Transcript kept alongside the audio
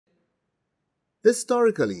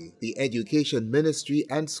Historically, the Education Ministry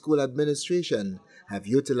and school administration have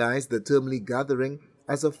utilized the termly gathering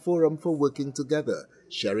as a forum for working together,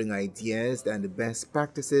 sharing ideas and best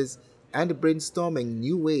practices, and brainstorming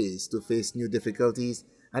new ways to face new difficulties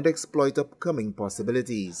and exploit upcoming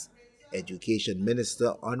possibilities. Education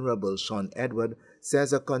Minister Honorable Sean Edward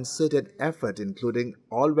says a concerted effort including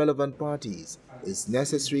all relevant parties is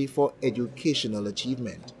necessary for educational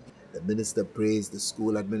achievement. The minister praised the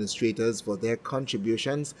school administrators for their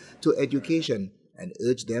contributions to education and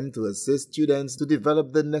urged them to assist students to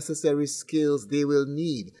develop the necessary skills they will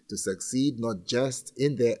need to succeed not just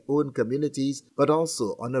in their own communities but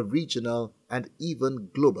also on a regional and even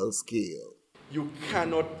global scale. You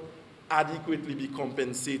cannot adequately be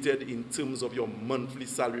compensated in terms of your monthly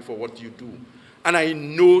salary for what you do. And I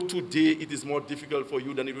know today it is more difficult for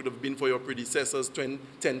you than it would have been for your predecessors 10,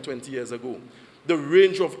 20 years ago. The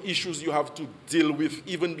range of issues you have to deal with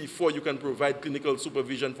even before you can provide clinical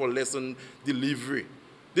supervision for lesson delivery.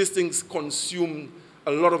 These things consume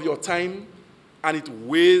a lot of your time, and it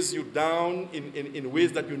weighs you down in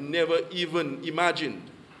ways that you never even imagined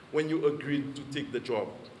when you agreed to take the job.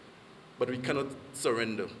 But we cannot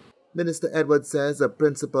surrender. Minister Edwards says a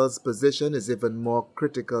principal's position is even more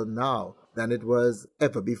critical now than it was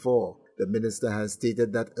ever before. The minister has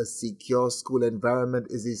stated that a secure school environment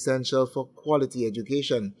is essential for quality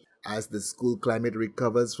education as the school climate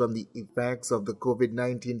recovers from the effects of the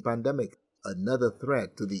COVID-19 pandemic. Another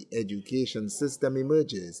threat to the education system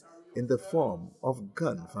emerges in the form of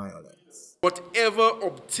gun violence. Whatever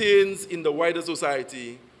obtains in the wider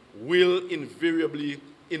society will invariably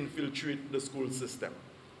infiltrate the school system.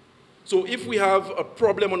 So if we have a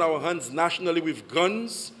problem on our hands nationally with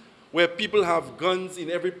guns, where people have guns in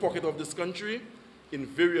every pocket of this country,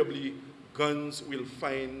 invariably guns will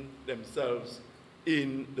find themselves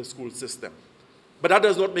in the school system. But that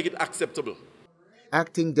does not make it acceptable.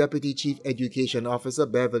 Acting Deputy Chief Education Officer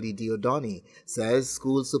Beverly Diodoni says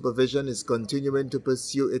school supervision is continuing to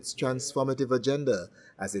pursue its transformative agenda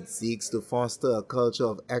as it seeks to foster a culture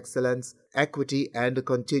of excellence, equity, and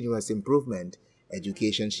continuous improvement.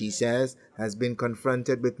 Education, she says, has been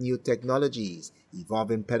confronted with new technologies,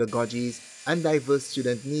 evolving pedagogies, and diverse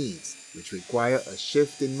student needs, which require a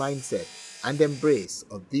shift in mindset and embrace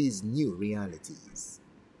of these new realities.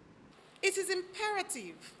 It is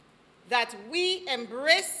imperative that we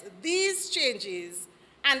embrace these changes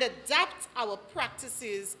and adapt our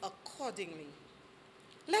practices accordingly.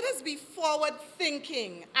 Let us be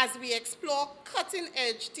forward-thinking as we explore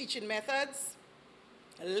cutting-edge teaching methods,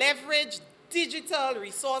 leverage digital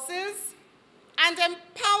resources, and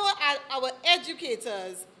empower our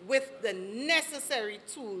educators with the necessary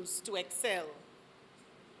tools to excel.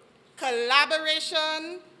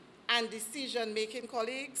 Collaboration and decision-making,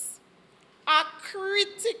 colleagues, are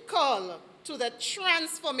critical to the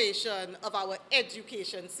transformation of our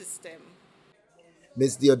education system.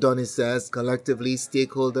 Ms. Diodoni says collectively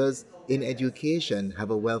stakeholders in education have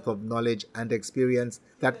a wealth of knowledge and experience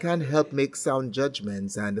that can help make sound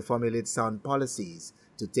judgments and formulate sound policies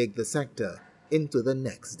to take the sector into the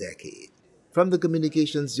next decade. From the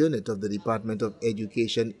Communications Unit of the Department of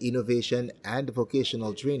Education, Innovation and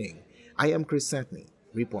Vocational Training, I am Chris Satney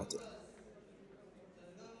reporting.